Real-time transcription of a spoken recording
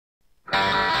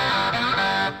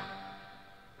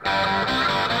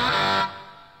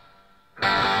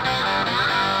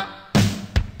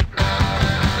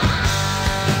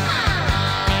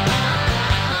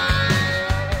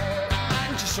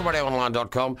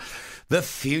radio1.com. The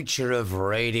future of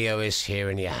radio is here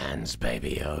in your hands,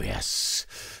 baby. Oh, yes.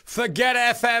 Forget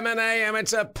FM and AM.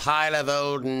 It's a pile of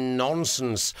old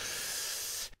nonsense.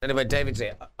 Anyway, David's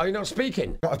here. Are you not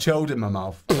speaking? Got a chode in my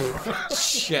mouth.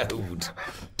 Chode.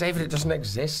 David, it doesn't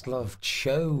exist, love.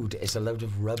 Chode is a load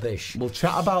of rubbish. We'll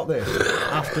chat about this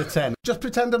after 10. Just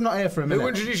pretend I'm not here for a minute. Who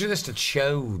introduced you this to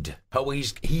Chode? Oh,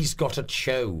 he's got a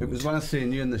chode. It was when I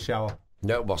seen you in the shower.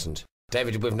 No, it wasn't.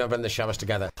 David, we've never been in the showers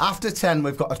together. After 10,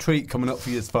 we've got a treat coming up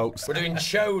for you folks. We're doing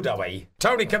chode, are we?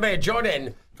 Tony, come here, join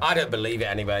in. I don't believe it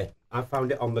anyway. I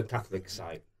found it on the Catholic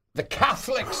site. The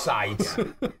Catholic site?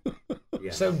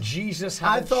 Yeah. So Jesus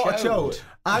had a chode.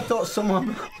 I thought someone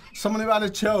who had a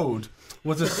chode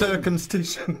was a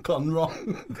circumcision gone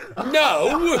wrong.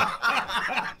 No!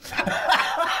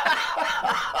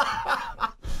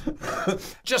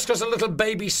 Just because a little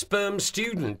baby sperm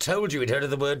student told you he'd heard of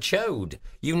the word chode,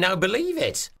 you now believe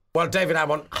it. Well, David, I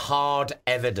want hard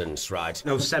evidence, right?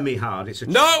 No, semi-hard. It's a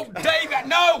No, David,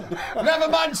 no! Never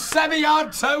mind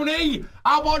semi-hard, Tony.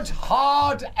 I want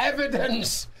hard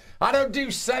evidence. I don't do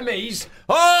semis.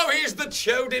 Oh, he's the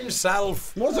chode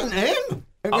himself. Wasn't him.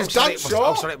 It was Dan Shaw.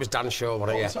 I'm sorry, it was Dan Shaw,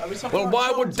 wasn't it? Yeah. Well,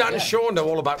 why would Dan Shaw know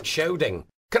all about choding?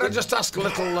 Can I just ask a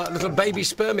little baby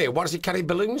sperm here? Why does he carry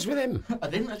balloons with him? I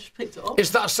didn't, I just picked it up.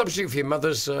 Is that a substitute for your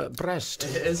mother's breast?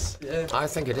 It is, yeah. I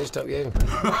think it is, don't you?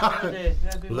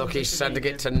 Look, he's sending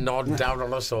it to nod down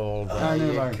on us all. There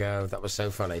you go. That was so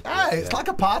funny. Hey, it's like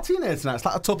a party in here tonight. It's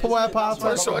like a Tupperware party.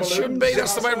 That's what it should be.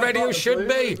 That's the way radio should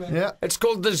be. Yeah. It's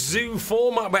called the zoo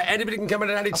format, where anybody can come in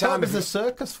at any I thought time. it was the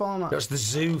circus format. No, it's the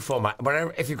zoo format.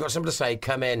 Where if you've got something to say,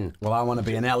 come in. Well, I want to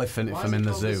be an elephant if I'm in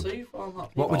the zoo.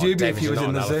 What would Oh, you be if David's you was not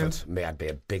in an the zoo? elephant. Me, I'd be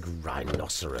a big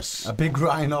rhinoceros. A big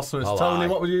rhinoceros. Oh, Tony, aye.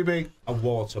 what would you be? A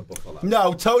water buffalo.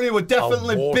 No, Tony would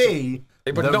definitely be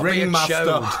It would the not be a ringmaster.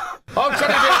 chode. Oh,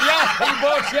 Tony, yeah, he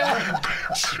would, yeah.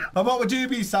 And what would you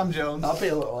be, Sam Jones? I'll be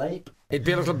a little ape. It'd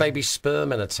be a little baby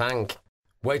sperm in a tank,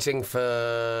 waiting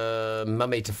for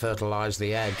mummy to fertilise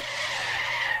the egg.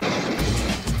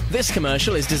 This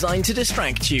commercial is designed to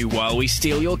distract you while we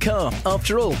steal your car.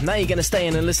 After all, now you're going to stay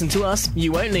in and listen to us.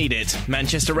 You won't need it.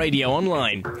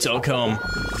 ManchesterRadioOnline.com.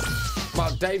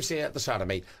 Well, Dave's here at the side of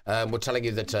me. We're telling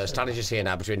you that Stanage is here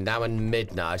now between now and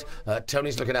midnight.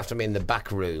 Tony's looking after me in the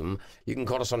back room. You can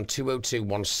call us on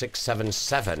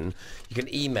 202-1677. You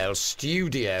can email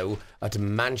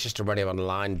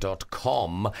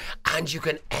studio@manchesterradioonline.com. And you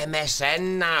can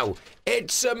MSN now.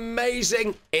 It's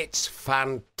amazing. It's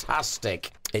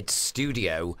fantastic. It's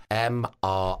studio,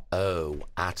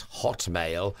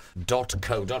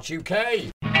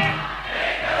 MRO@hotmail.co.uk.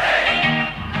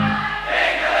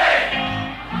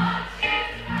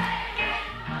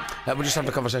 We're just having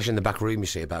a conversation in the back room, you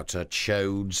see, about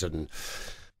chodes and...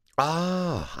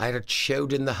 I had a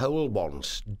chode in the hole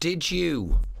once. Did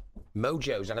you?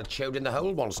 Mojo's had a chode in the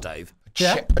hole once, Dave.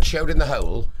 Yeah. A chode in the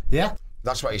hole? Yeah.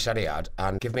 That's what he said he had.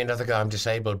 And give me another go, I'm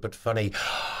disabled, but funny.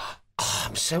 Oh,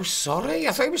 I'm so sorry.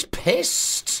 I thought he was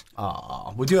pissed.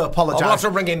 Oh, we do apologise. I'll have to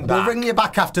ring him back. We'll ring you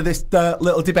back after this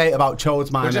little debate about chodes,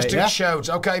 my We'll just mate, do yeah? chodes.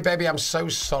 Okay, baby, I'm so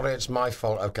sorry. It's my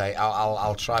fault. Okay,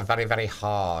 I'll try very, very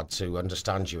hard to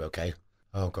understand you, okay?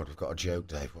 Oh, God, we've got a joke,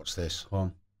 Dave. What's this? Go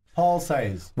on. Paul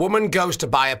says... Woman goes to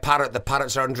buy a parrot. The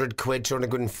parrot's 100 quid,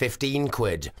 215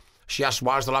 quid. She asks,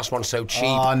 why is the last one so cheap?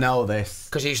 Oh, I know this.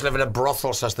 Because he used to live in a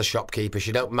brothel, says the shopkeeper.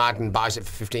 She don't mind and buys it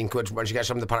for 15 quid. When she gets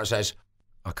home, the parrot says,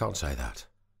 I can't say that.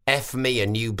 F me, a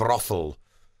new brothel.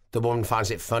 The woman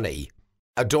finds it funny.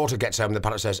 A daughter gets home, the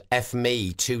parrot says, F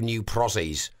me, 2 new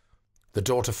prozzies. The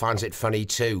daughter finds it funny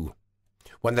too.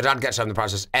 When the dad gets home, the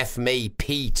parrot says, F me,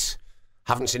 Pete.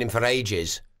 Haven't seen him for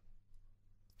ages.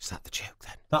 Is that the joke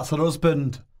then? That's her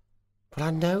husband. Well,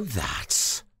 I know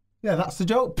that. Yeah, that's the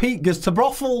joke. Pete goes to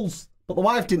brothels. But the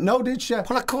wife didn't know, did she?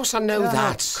 Well, of course I know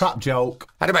that. Crap joke.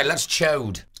 Anyway, let's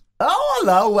chode. Oh,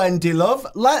 hello, Wendy, love.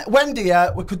 Wendy,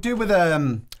 we could do with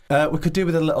a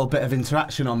little bit of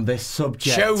interaction on this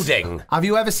subject. Choding. Have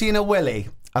you ever seen a willy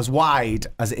as wide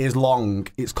as it is long?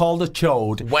 It's called a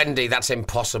chode. Wendy, that's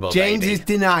impossible, James baby. is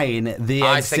denying the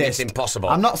I exist. think it's impossible.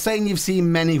 I'm not saying you've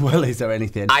seen many willies or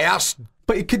anything. I asked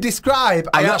but you could describe...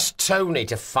 I asked Tony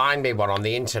to find me one on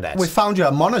the internet. We found you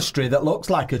a monastery that looks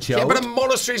like a chode. Yeah, but a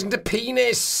monastery isn't a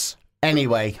penis.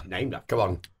 Anyway. Named after. Go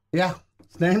on. Yeah,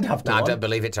 it's named after No, I one. don't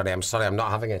believe it, Tony. I'm sorry, I'm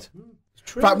not having it.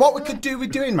 Right, what we could do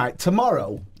with doing, mate,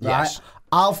 tomorrow, Yes. right,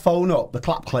 I'll phone up the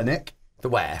Clap Clinic. The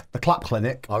where? The Clap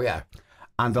Clinic. Oh, yeah.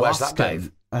 And I'll Where's ask that, Dave?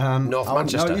 them, North No,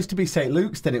 Manchester? it used to be St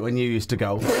Luke's, didn't it, when you used to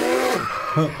go?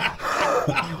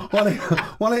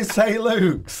 One in St.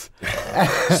 Luke's.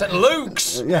 St.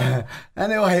 Luke's. Yeah.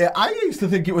 Anyway, I used to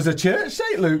think it was a church,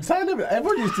 St. Luke's.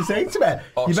 Everyone used to say to me,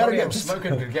 Oh, "You better sorry, get I'm to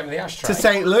smoking. Could you give me the ashtray? to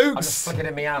St. I'll Luke's." just flick it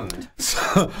in my hand.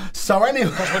 So anyway,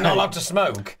 Because we're not allowed to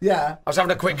smoke. yeah. I was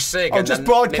having a quick cig. I'll and just then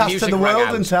broadcast my to music the rang world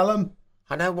out. and tell them.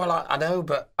 I know, well, I know,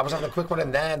 but I was having a quick one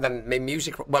in there, and then my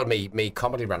music, well, me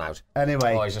comedy ran out.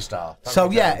 Anyway. Oh, he's a star. Thank So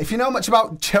you, yeah, Dave. if you know much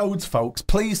about chodes, folks,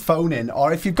 please phone in,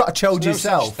 or if you've got a chode There's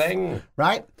no yourself, such thing.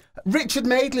 right? Richard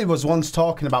Madeley was once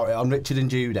talking about it on Richard and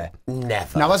Judy.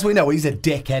 Never. Now, as we know, he's a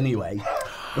dick anyway.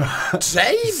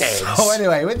 David. So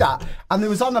anyway, with that, and there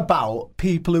was on about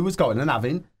people who was going and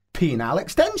having penile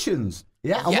extensions.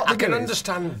 Yeah, and Yeah, what they I can do is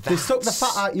understand They suck the that.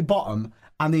 fat out your bottom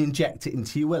and they inject it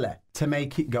into your willy to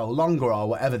make it go longer or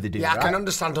whatever they do. Yeah, I right? can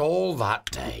understand all that,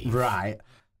 Dave. Right.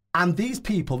 And these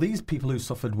people who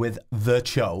suffered with the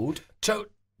chode, So,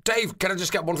 Dave, can I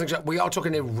just get one thing? We are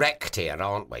talking erect here,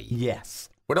 aren't we? yes.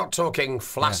 We're not talking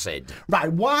flaccid. Right,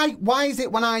 why is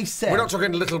it when I said We're not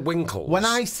talking little winkles. when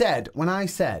I said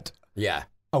Yeah.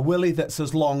 a willy that's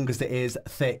as long as it is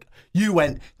thick, you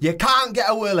went, you can't get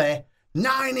a willy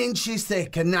 9 inches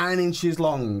thick and 9 inches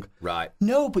long. Right.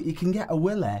 No, but you can get a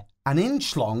willy an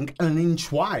inch long and an inch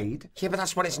wide. Yeah, but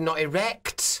that's when it's not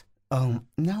erect.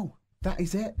 No, that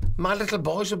is it. My little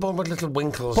boys were born with little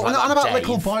winkles. But like we're not on that, about Dave.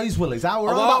 little boys' willies. We're Oh, on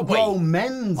are about we? grown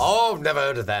men's. Oh, I've never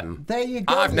heard of them. There you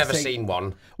go. I've you never see. seen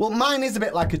one. Well, mine is a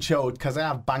bit like a chode because I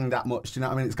have banged that much. Do you know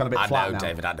what I mean? It's gone a bit I flat know, now.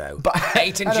 David, I know. But-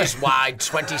 8 inches wide,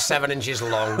 27 inches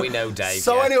long. We know, Dave.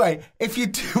 So yeah. anyway, if you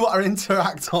do want to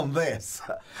interact on this,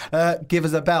 give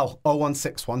us a bell.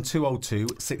 0161 202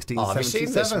 1677. Oh, have you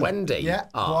seen this, Wendy? Yeah,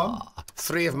 go on.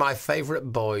 3 of my favourite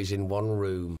boys in one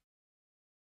room.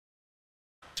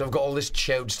 So I've got all this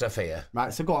chode stuff here.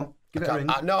 Right, so go on. Give it a ring.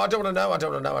 No, I don't want to know. I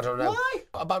don't want to know. Why?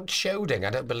 About choding, I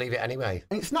don't believe it anyway.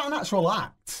 It's not an actual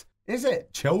act, is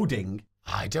it? Choding.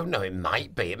 I don't know. It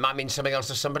might be. It might mean something else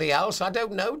to somebody else. I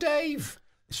don't know, Dave.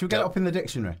 Should we get it up in the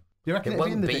dictionary? Do you reckon It it'll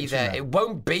be in won't the be dictionary? there. It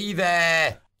won't be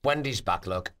there. Wendy's back.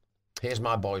 Look, here's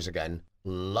my boys again.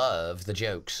 Love the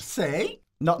jokes. See?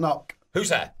 Knock, knock. Who's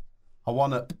there? I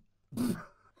want it.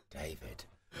 David.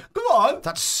 Come on.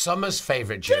 That's Summer's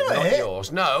favourite joke, Do not it.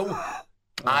 yours. No.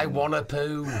 I want to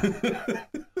poo.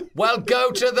 Well, go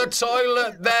to the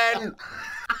toilet then.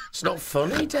 It's not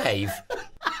funny, Dave.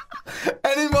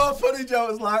 Any more funny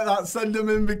jokes like that, send them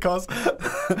in because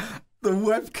the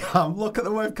webcam, look at the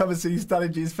webcam and see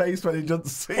Stanage's face when he doesn't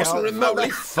see Wasn't how remotely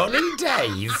funny,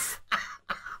 Dave.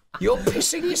 You're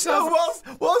pissing yourself.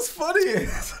 What's funny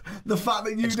is the fact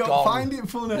that you It's don't gone. find it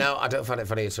funny. No, I don't find it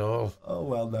funny at all. Oh,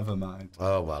 well, never mind.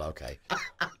 Oh, well, okay.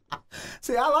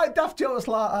 See, I like daft jokes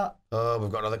like that. Oh,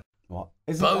 we've got another What?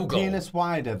 Isn't Bogle. a penis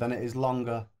wider than it is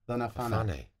longer than a fanny?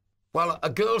 funny. Well, a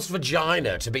girl's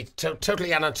vagina, to be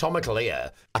totally anatomical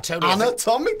here. I totally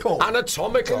Anatomical?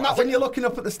 anatomical. Isn't I that think- when you're looking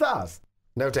up at the stars?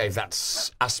 No, Dave,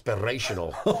 that's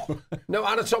aspirational. No,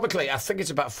 anatomically, I think it's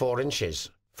about 4 inches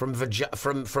from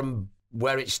from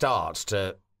where it starts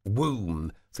to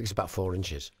womb. I think it's about 4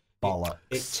 inches. Bollocks.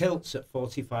 It tilts at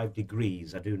 45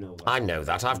 degrees, I do know that. I know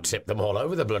that. I've tipped them all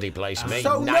over the bloody place, me.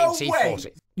 So 90, no way.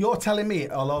 40. You're telling me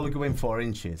it'll only go in 4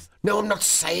 inches? No, I'm not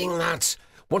saying that.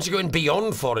 Once you're going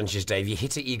beyond 4 inches, Dave, you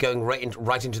hit it, you're going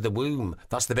right into the womb.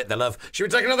 That's the bit they love. Should we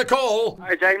take another call?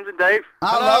 Hi, James and Dave.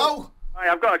 Hello? Hi,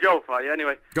 I've got a joke for you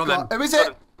anyway. Go on then. Who is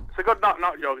it? It's a good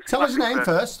knock-knock joke. It's Tell us your classic name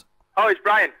for- first. Oh, it's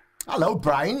Brian. Hello,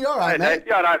 Brian. You all Hey, right, mate? Dave.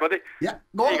 You all right, buddy? Yeah,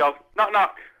 go There you on. go.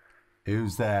 Knock-knock.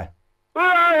 Who's there?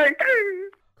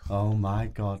 Oh, my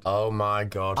God. Oh, my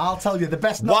God. I'll tell you, the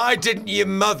best knock... Why didn't your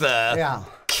mother Yeah.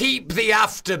 keep the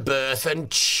afterbirth and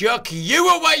chuck you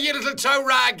away, you little toe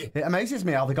rag? It amazes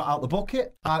me how they got out the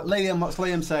bucket. Liam, what's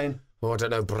Liam saying? Oh, I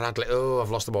don't know, Bradley. Oh, I've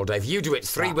lost them all, Dave. You do it.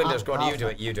 3 windows. Go on, you do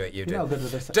it. You do it. You do You're it. not good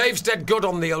with this. Dave's dead good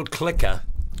on the old clicker.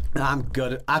 I'm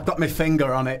good. I've got my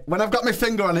finger on it. When I've got my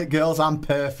finger on it, girls, I'm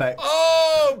perfect.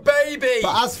 Oh, baby!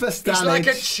 But as for he's Stanage, like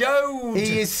a chode.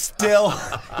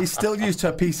 he's still used to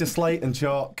a piece of slate and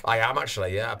chalk. I am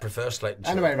actually, yeah. I prefer slate and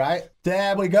chalk. Anyway, right.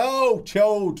 There we go.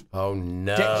 Chode. Oh,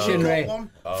 no. Dictionary.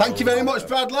 Thank you very much,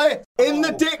 Bradley. In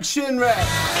the dictionary.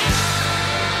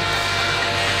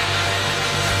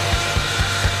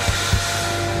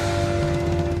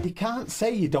 You can't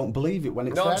say you don't believe it when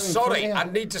it's No, there I'm in front sorry. of you. I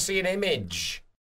need to see an image.